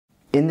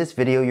In this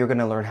video, you're going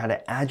to learn how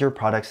to add your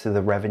products to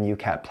the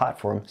RevenueCat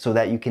platform so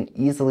that you can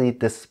easily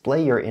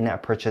display your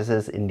in-app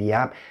purchases in the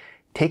app,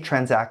 take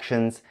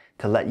transactions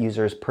to let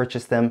users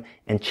purchase them,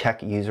 and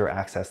check user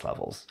access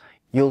levels.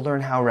 You'll learn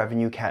how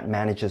RevenueCat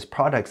manages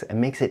products and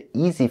makes it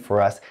easy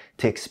for us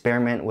to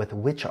experiment with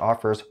which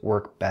offers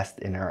work best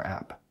in our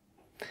app.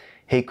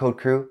 Hey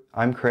CodeCrew,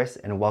 I'm Chris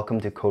and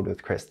welcome to Code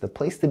with Chris, the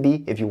place to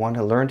be if you want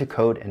to learn to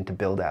code and to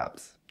build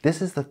apps. This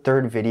is the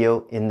third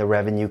video in the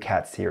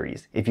RevenueCat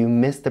series. If you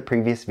missed the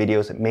previous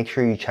videos, make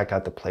sure you check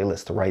out the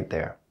playlist right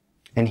there.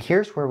 And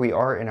here's where we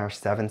are in our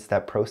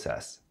 7-step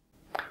process.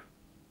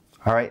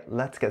 All right,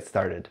 let's get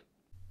started.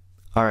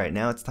 All right,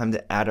 now it's time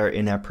to add our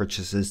in-app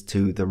purchases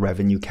to the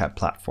RevenueCat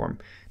platform.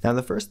 Now,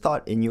 the first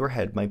thought in your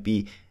head might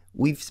be,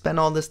 we've spent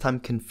all this time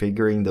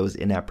configuring those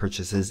in-app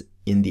purchases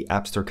in the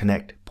App Store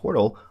Connect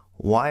portal.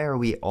 Why are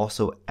we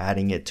also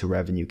adding it to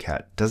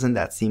RevenueCat? Doesn't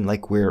that seem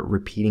like we're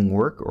repeating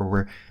work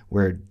or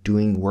we're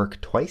doing work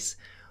twice?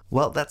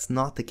 Well, that's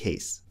not the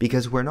case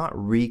because we're not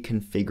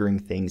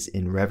reconfiguring things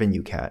in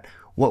RevenueCat.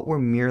 What we're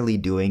merely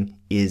doing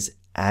is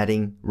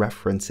adding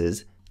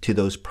references to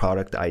those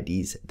product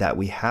IDs that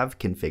we have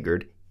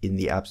configured in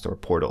the App Store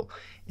portal.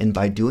 And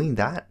by doing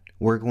that,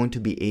 we're going to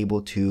be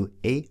able to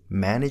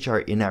manage our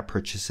in-app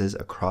purchases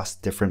across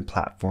different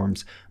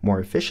platforms more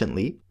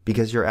efficiently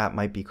because your app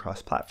might be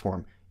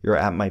cross-platform. Your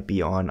app might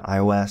be on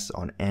iOS,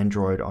 on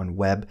Android, on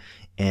web,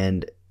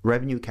 and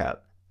RevenueCat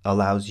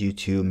allows you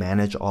to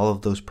manage all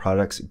of those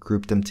products,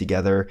 group them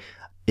together.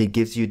 It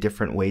gives you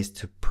different ways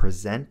to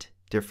present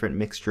different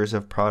mixtures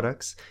of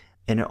products,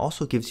 and it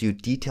also gives you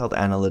detailed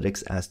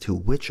analytics as to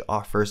which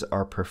offers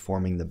are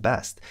performing the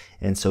best.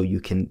 And so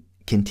you can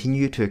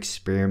continue to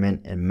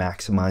experiment and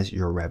maximize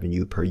your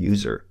revenue per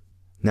user.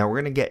 Now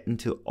we're going to get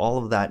into all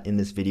of that in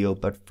this video,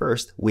 but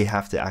first we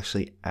have to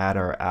actually add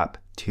our app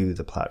to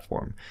the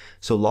platform.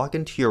 So log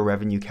into your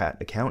RevenueCat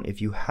account. If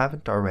you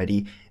haven't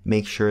already,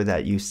 make sure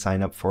that you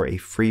sign up for a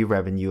free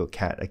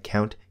RevenueCat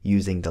account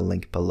using the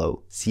link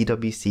below,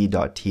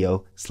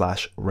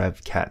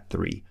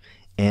 cwc.to/RevCat3.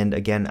 And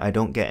again, I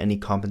don't get any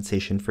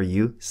compensation for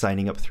you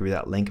signing up through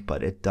that link,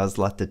 but it does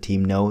let the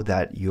team know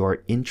that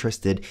you're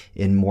interested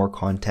in more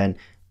content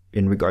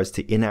in regards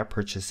to in-app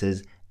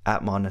purchases,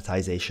 app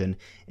monetization,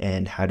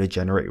 and how to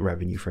generate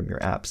revenue from your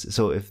apps.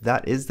 So if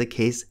that is the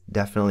case,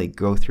 definitely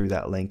go through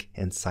that link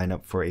and sign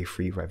up for a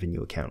free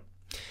Revenue account.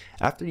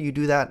 After you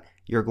do that,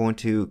 you're going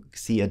to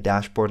see a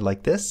dashboard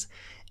like this,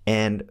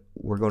 and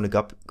we're going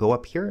to go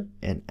up here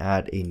and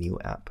add a new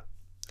app.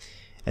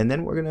 And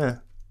then we're going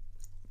to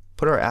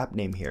put our app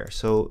name here.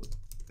 So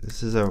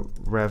this is a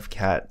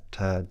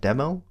RevCat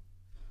demo.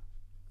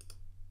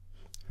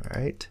 All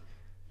right.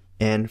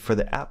 And for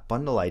the app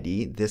bundle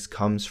ID, this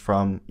comes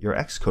from your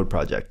Xcode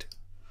project,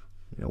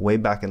 way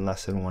back in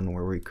lesson 1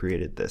 where we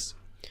created this.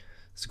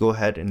 Let's go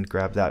ahead and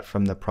grab that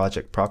from the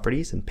project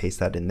properties and paste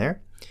that in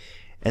there.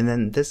 And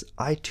then this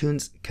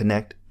iTunes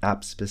Connect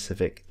app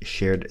specific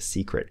shared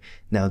secret.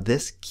 Now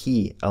this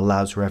key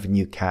allows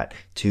RevenueCat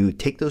to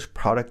take those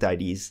product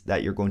IDs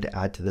that you're going to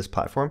add to this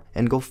platform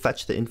and go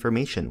fetch the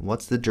information.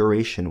 What's the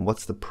duration?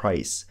 What's the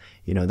price?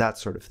 That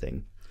sort of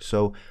thing.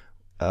 So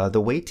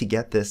the way to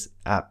get this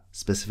app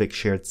specific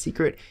shared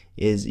secret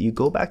is you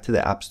go back to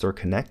the App Store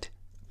Connect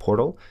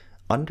portal.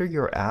 Under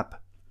your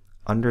app,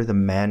 under the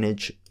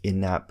Manage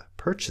in-app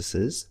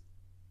purchases,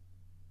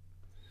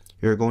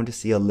 you're going to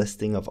see a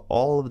listing of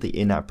all of the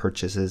in-app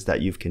purchases that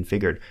you've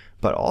configured.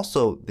 But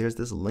also there's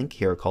this link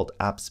here called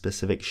App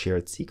Specific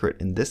Shared Secret,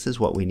 and this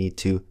is what we need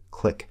to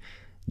click.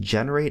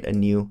 Generate a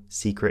new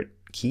secret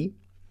key.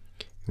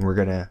 And we're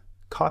going to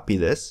copy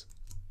this.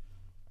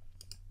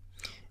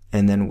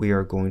 And then we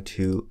are going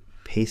to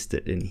paste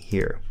it in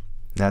here.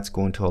 That's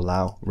going to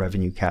allow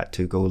RevenueCat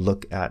to go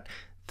look at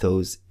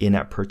those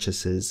in-app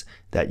purchases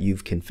that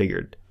you've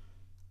configured.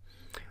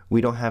 We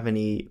don't have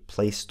any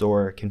Play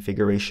Store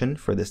configuration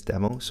for this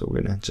demo, so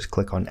we're going to just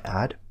click on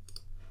Add.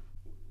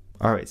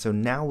 All right, so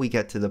now we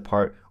get to the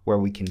part where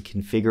we can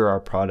configure our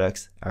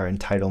products, our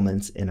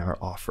entitlements, and our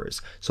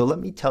offers. So let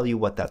me tell you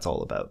what that's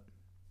all about.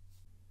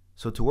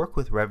 So to work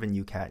with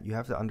RevenueCat, you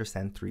have to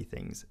understand 3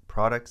 things: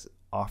 products,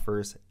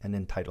 offers, and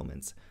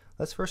entitlements.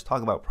 Let's first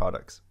talk about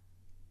products.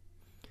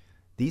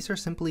 These are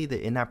simply the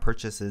in-app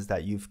purchases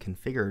that you've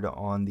configured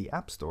on the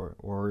App Store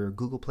or your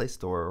Google Play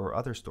Store or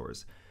other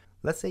stores.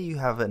 Let's say you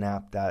have an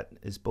app that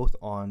is both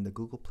on the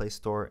Google Play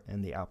Store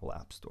and the Apple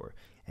App Store.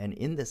 And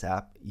in this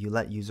app, you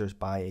let users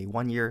buy a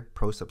 1-year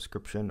Pro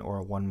subscription or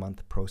a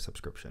 1-month Pro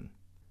subscription.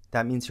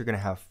 That means you're going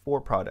to have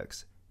 4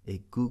 products: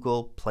 a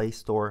Google Play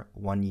Store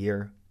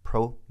 1-year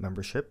Pro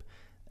membership,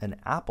 an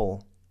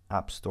Apple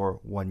App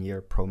Store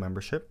 1-year Pro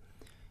membership.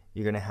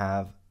 You're going to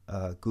have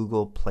a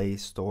Google Play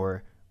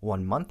Store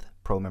 1-month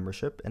Pro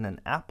membership and an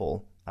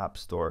Apple App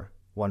Store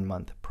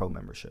 1-month Pro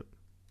membership.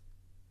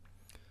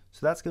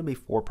 So that's going to be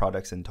 4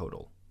 products in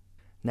total.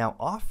 Now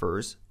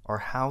offers are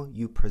how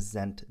you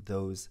present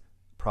those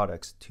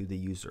products to the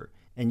user.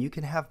 And you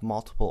can have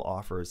multiple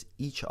offers,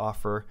 each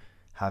offer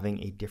having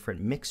a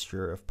different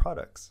mixture of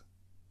products.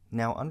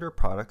 Now under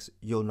products,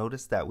 you'll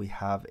notice that we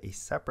have a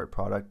separate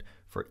product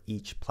for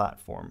each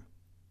platform.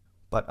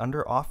 But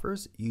under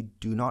offers, you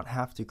do not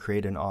have to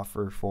create an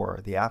offer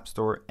for the App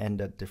Store and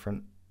a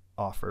different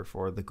offer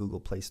for the Google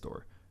Play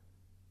Store.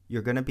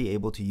 You're going to be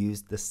able to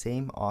use the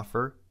same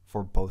offer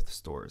for both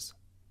stores.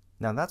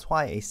 Now that's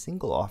why a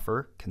single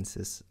offer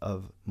consists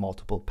of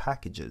multiple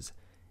packages.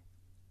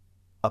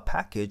 A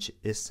package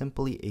is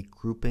simply a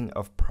grouping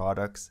of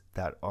products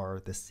that are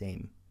the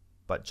same,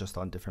 but just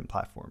on different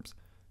platforms.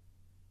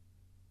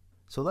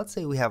 So let's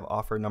say we have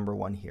offer number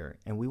 1 here,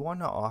 and we want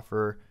to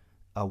offer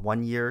a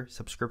 1-year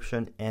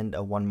subscription and a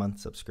 1-month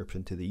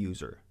subscription to the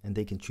user, and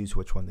they can choose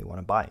which one they want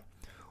to buy.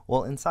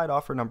 Well, inside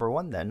offer number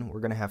 1 then, we're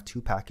going to have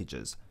 2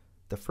 packages.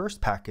 The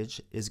first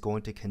package is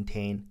going to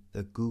contain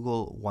the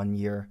Google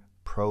 1-year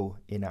Pro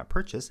in-app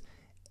purchase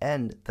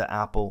and the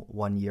Apple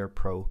 1-year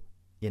Pro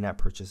in-app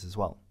purchase as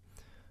well.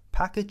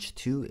 Package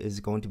 2 is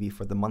going to be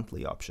for the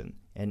monthly option,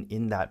 and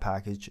in that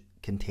package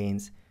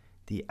contains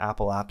the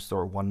Apple App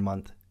Store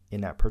 1-month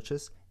in-app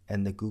purchase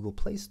and the Google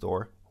Play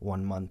Store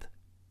 1-month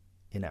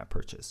in-app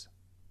purchase.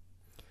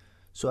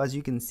 So as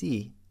you can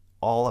see,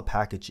 all a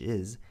package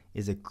is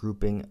a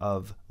grouping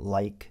of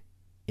like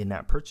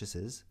in-app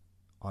purchases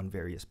on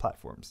various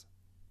platforms.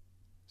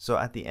 So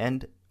at the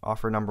end,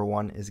 offer number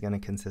 1 is going to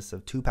consist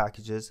of 2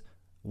 packages.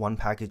 One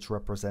package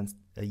represents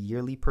a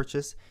yearly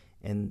purchase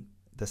and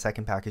the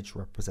second package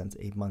represents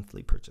a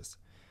monthly purchase.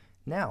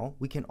 Now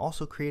we can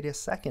also create a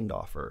second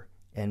offer,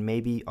 and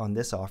maybe on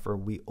this offer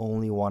we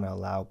only want to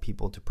allow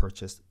people to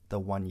purchase the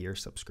 1-year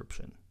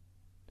subscription.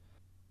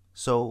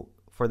 So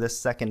for this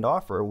second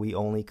offer, we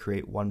only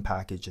create one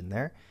package in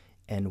there,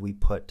 and we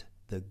put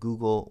the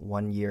Google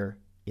 1-year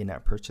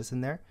in-app purchase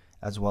in there,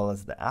 as well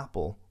as the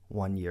Apple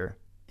 1-year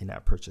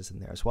in-app purchase in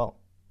there as well.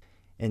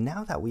 And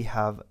now that we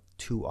have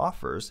 2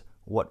 offers,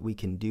 what we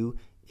can do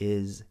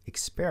is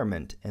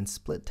experiment and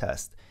split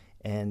test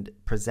and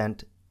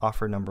present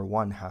offer number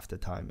 1 half the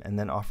time, and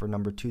then offer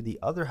number 2 the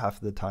other half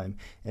of the time,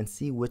 and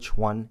see which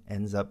one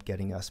ends up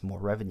getting us more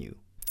revenue.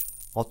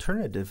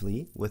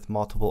 Alternatively, with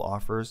multiple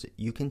offers,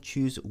 you can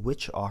choose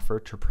which offer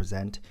to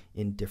present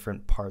in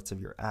different parts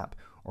of your app,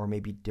 or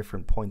maybe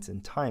different points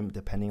in time,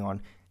 depending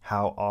on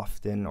how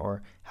often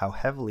or how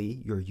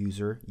heavily your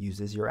user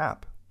uses your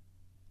app.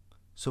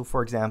 So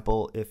for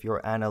example, if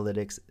your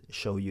analytics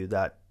show you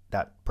that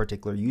that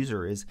particular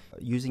user is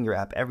using your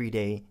app every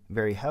day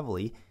very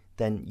heavily,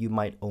 then you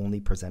might only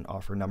present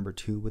offer number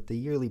 2 with the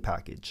yearly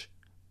package.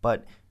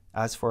 But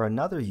as for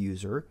another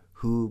user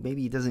who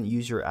maybe doesn't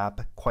use your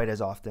app quite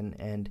as often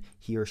and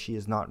he or she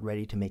is not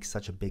ready to make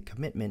such a big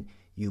commitment,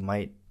 you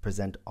might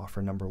present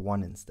offer number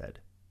 1 instead.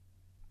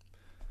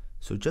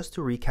 So just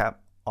to recap,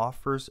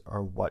 offers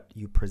are what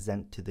you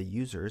present to the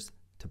users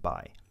to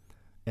buy.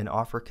 An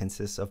offer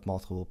consists of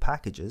multiple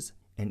packages,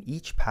 and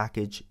each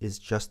package is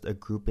just a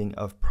grouping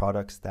of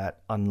products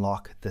that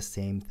unlock the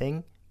same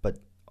thing, but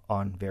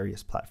on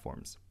various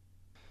platforms.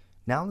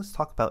 Now let's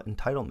talk about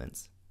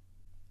entitlements.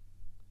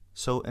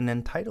 So an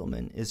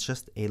entitlement is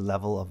just a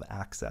level of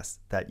access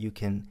that you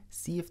can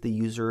see if the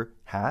user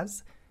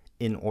has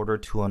in order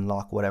to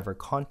unlock whatever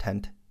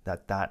content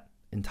that that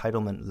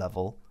entitlement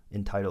level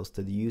entitles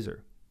to the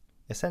user.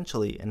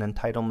 Essentially, an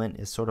entitlement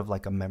is sort of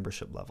like a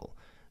membership level.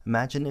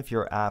 Imagine if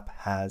your app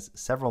has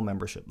several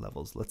membership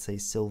levels, let's say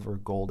Silver,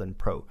 Gold, and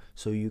Pro.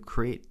 So you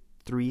create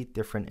 3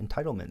 different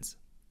entitlements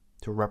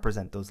to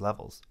represent those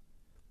levels.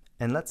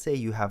 And let's say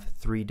you have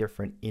 3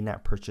 different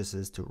in-app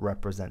purchases to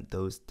represent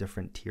those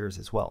different tiers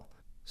as well.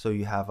 So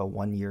you have a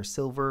 1-year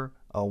Silver,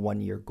 a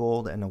 1-year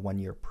Gold, and a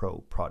 1-year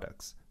Pro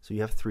products. So you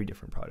have 3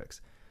 different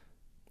products.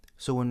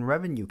 So in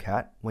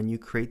RevenueCat, when you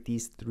create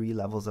these 3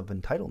 levels of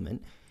entitlement,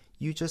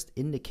 you just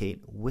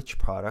indicate which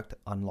product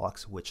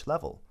unlocks which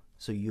level.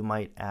 So you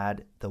might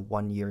add the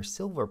 1-year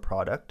Silver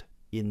product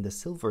in the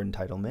Silver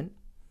entitlement,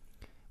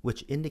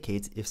 which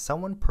indicates if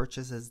someone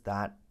purchases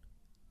that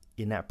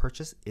in-app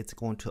purchase, it's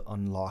going to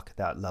unlock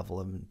that level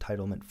of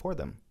entitlement for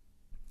them.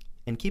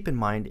 And keep in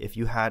mind, if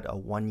you had a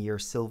 1-year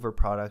Silver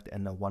product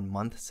and a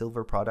 1-month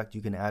Silver product,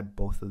 you can add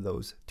both of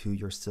those to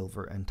your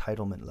Silver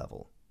entitlement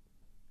level.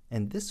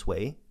 And this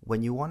way,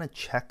 when you want to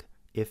check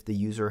if the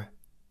user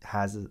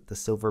has the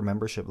Silver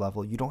membership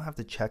level, you don't have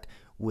to check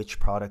which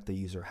product the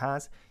user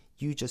has.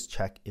 You just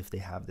check if they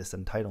have this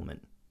entitlement.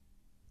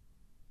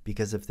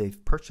 Because if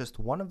they've purchased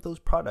one of those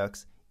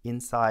products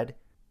inside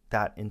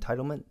that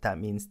entitlement, that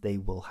means they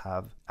will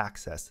have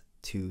access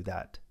to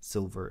that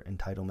Silver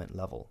entitlement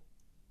level.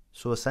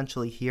 So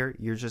essentially here,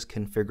 you're just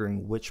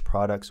configuring which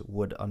products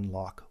would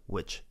unlock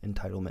which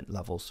entitlement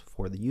levels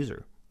for the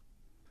user.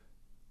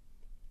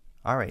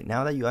 All right,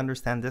 now that you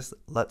understand this,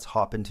 let's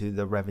hop into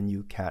the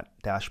RevenueCat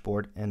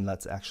dashboard and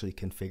let's actually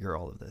configure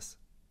all of this.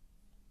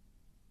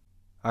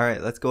 All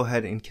right, let's go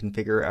ahead and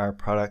configure our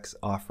products,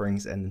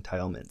 offerings, and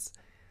entitlements.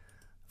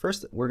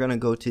 First, we're going to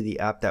go to the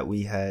app that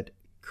we had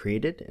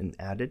created and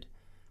added.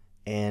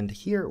 And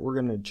here we're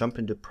going to jump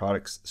into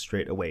products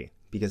straight away,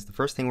 because the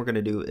first thing we're going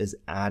to do is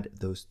add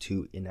those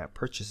 2 in-app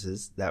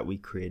purchases that we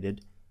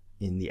created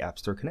in the App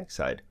Store Connect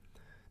side.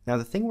 Now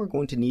the thing we're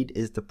going to need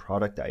is the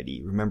product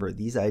ID. Remember,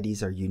 these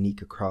IDs are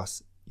unique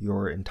across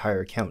your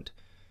entire account.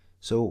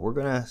 So we're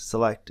going to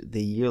select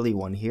the yearly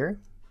one here,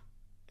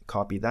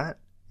 copy that,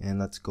 and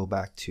let's go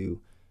back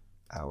to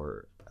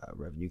our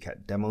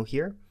RevenueCat demo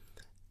here,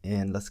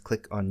 and let's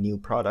click on new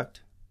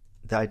product.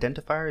 The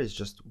identifier is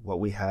just what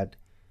we had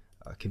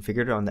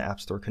configured on the App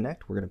Store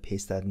Connect. We're going to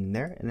paste that in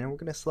there, and then we're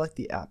going to select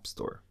the App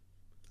Store.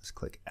 Let's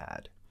click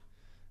Add.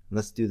 And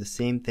let's do the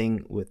same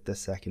thing with the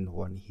second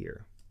one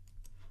here.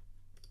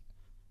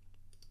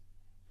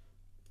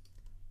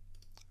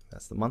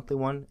 That's the monthly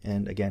one,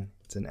 and again,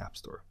 it's an App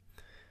Store.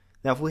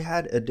 Now, if we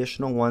had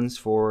additional ones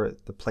for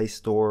the Play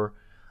Store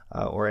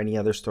or any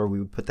other store, we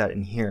would put that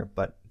in here,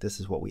 but this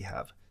is what we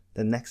have.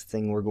 The next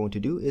thing we're going to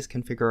do is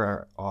configure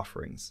our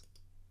offerings.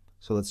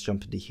 So let's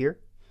jump into here,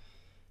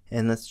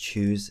 and let's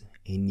choose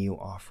a new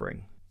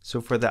offering.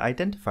 So for the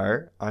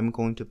identifier, I'm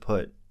going to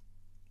put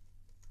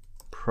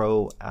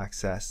Pro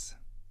Access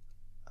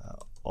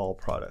All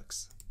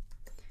Products.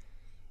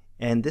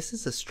 And this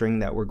is a string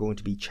that we're going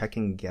to be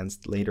checking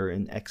against later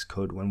in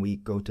Xcode when we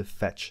go to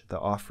fetch the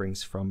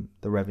offerings from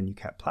the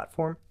RevenueCat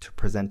platform to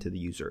present to the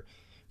user.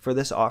 For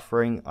this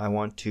offering, I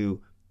want to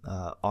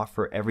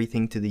offer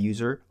everything to the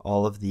user,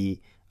 all of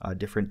the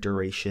different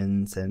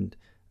durations and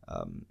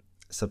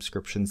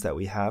subscriptions that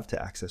we have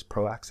to access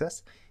Pro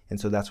Access.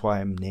 And so that's why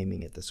I'm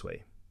naming it this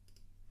way.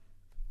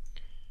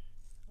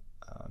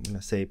 I'm going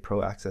to say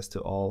Pro Access to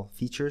all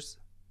features.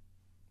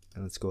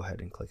 And let's go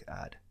ahead and click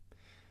Add.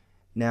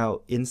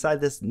 Now, inside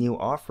this new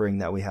offering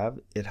that we have,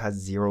 it has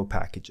 0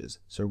 packages.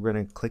 So we're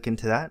going to click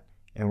into that,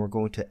 and we're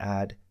going to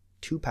add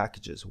 2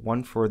 packages,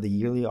 one for the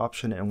yearly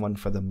option and one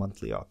for the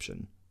monthly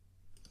option.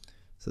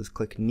 So let's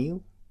click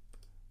New.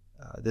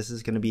 This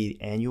is going to be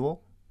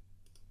annual.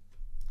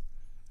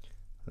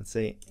 Let's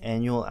say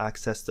annual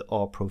access to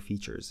all Pro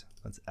features.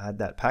 Let's add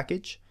that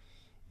package.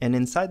 And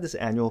inside this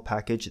annual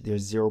package,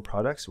 there's 0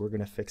 products. We're going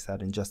to fix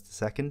that in just a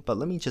second, but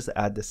let me just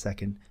add the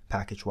second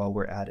package while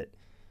we're at it.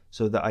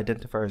 So the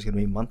identifier is going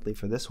to be monthly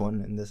for this one,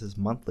 and this is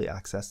monthly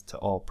access to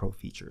all Pro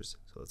features.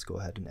 So let's go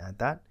ahead and add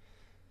that.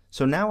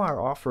 So now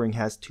our offering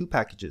has 2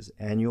 packages,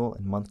 annual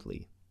and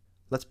monthly.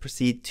 Let's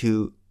proceed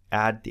to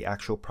add the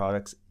actual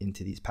products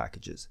into these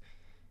packages.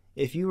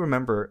 If you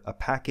remember, a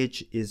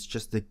package is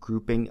just the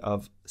grouping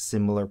of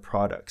similar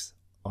products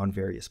on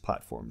various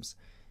platforms.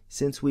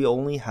 Since we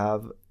only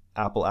have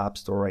Apple App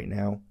Store right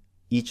now,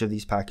 each of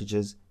these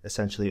packages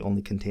essentially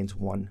only contains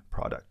 1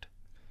 product.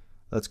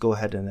 Let's go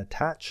ahead and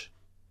attach.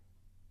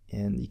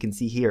 And you can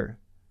see here,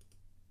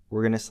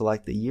 we're going to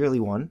select the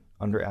yearly one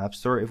under App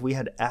Store. If we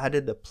had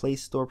added a Play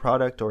Store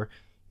product or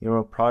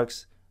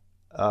products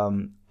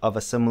of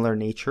a similar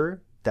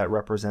nature that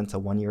represents a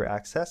 1-year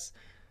access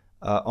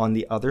on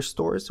the other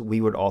stores, we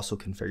would also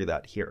configure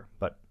that here.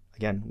 But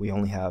again, we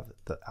only have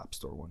the App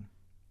Store one.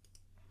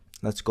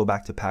 Let's go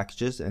back to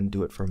packages and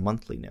do it for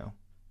monthly now.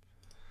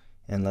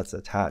 And let's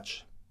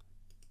attach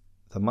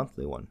the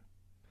monthly one.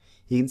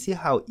 You can see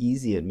how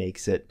easy it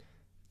makes it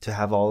to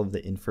have all of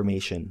the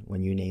information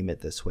when you name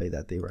it this way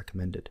that they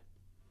recommended.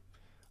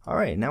 All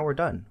right, now we're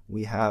done.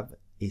 We have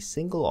a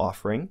single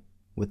offering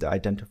with the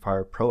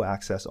identifier Pro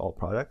Access All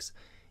Products.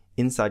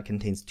 Inside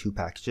contains 2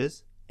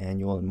 packages,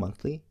 annual and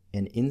monthly,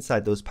 and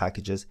inside those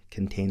packages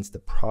contains the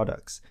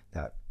products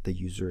that the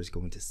user is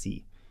going to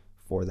see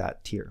for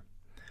that tier.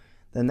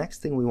 The next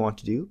thing we want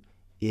to do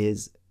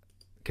is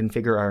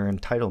configure our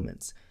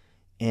entitlements.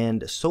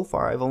 And so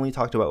far, I've only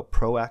talked about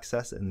Pro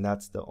Access, and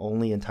that's the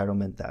only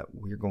entitlement that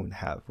we're going to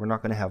have. We're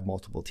not going to have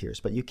multiple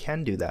tiers, but you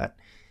can do that.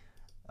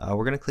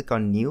 We're going to click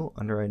on New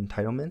under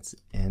Entitlements,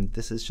 and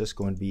this is just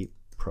going to be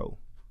Pro.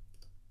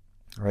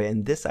 All right,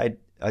 and this,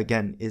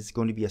 again, is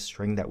going to be a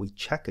string that we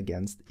check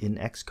against in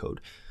Xcode.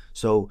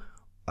 So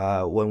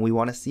when we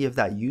want to see if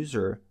that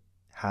user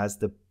has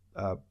the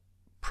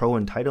Pro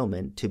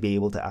entitlement to be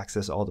able to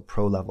access all the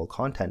Pro level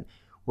content,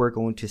 we're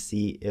going to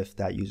see if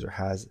that user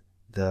has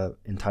the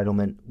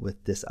entitlement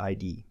with this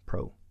ID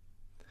Pro.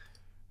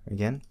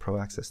 Again, Pro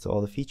access to all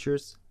the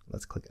features.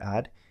 Let's click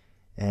Add.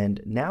 And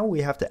now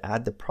we have to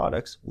add the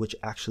products which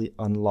actually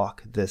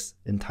unlock this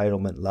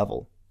entitlement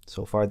level.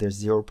 So far there's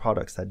 0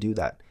 products that do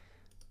that,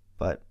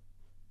 but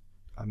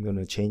I'm going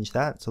to change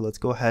that. So let's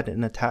go ahead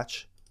and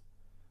attach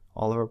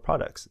all of our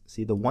products.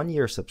 See, the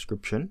 1-year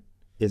subscription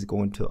is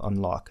going to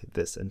unlock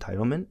this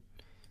entitlement,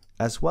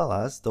 as well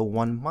as the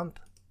 1-month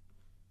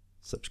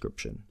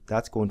subscription.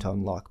 That's going to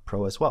unlock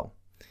Pro as well.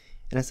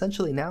 And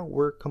essentially now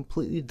we're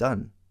completely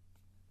done.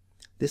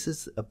 This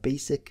is a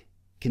basic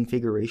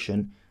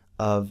configuration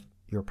of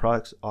your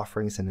products,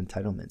 offerings, and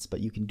entitlements, but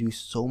you can do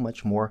so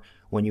much more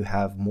when you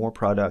have more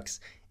products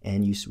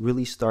and you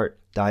really start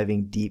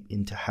diving deep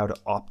into how to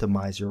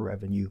optimize your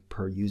revenue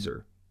per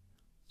user.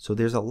 So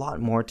there's a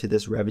lot more to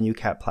this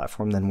RevenueCat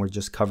platform than we're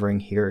just covering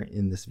here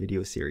in this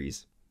video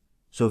series.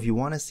 So if you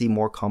want to see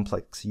more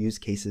complex use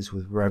cases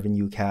with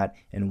RevenueCat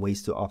and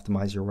ways to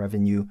optimize your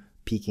revenue,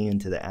 peeking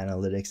into the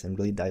analytics and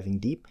really diving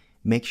deep,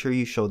 make sure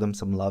you show them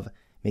some love.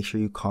 make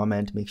sure you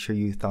comment, make sure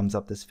you thumbs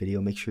up this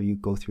video, make sure you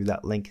go through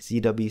that link,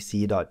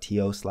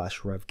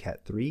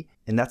 cwc.to/RevCat3,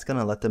 and that's going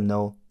to let them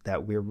know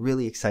that we're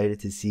really excited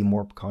to see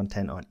more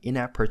content on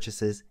in-app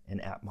purchases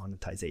and app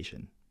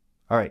monetization.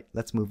 All right,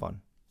 let's move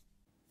on.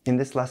 In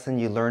this lesson,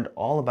 you learned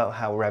all about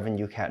how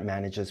RevenueCat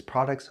manages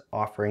products,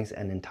 offerings,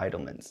 and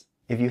entitlements.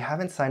 If you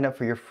haven't signed up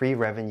for your free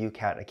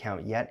RevenueCat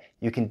account yet,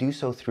 you can do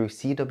so through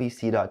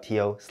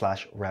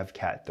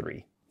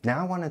cwc.to/RevCat3. Now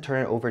I want to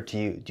turn it over to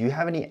you. Do you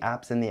have any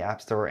apps in the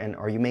App Store and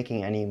are you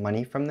making any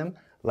money from them?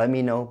 Let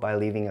me know by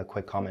leaving a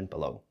quick comment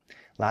below.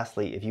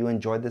 Lastly, if you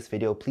enjoyed this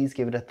video, please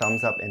give it a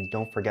thumbs up and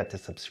don't forget to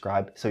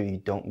subscribe so you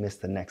don't miss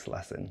the next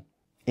lesson.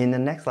 In the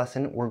next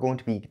lesson, we're going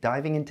to be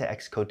diving into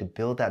Xcode to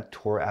build that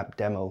tour app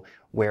demo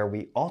where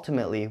we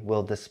ultimately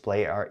will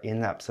display our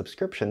in-app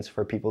subscriptions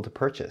for people to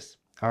purchase.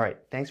 All right,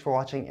 thanks for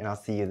watching and I'll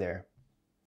see you there.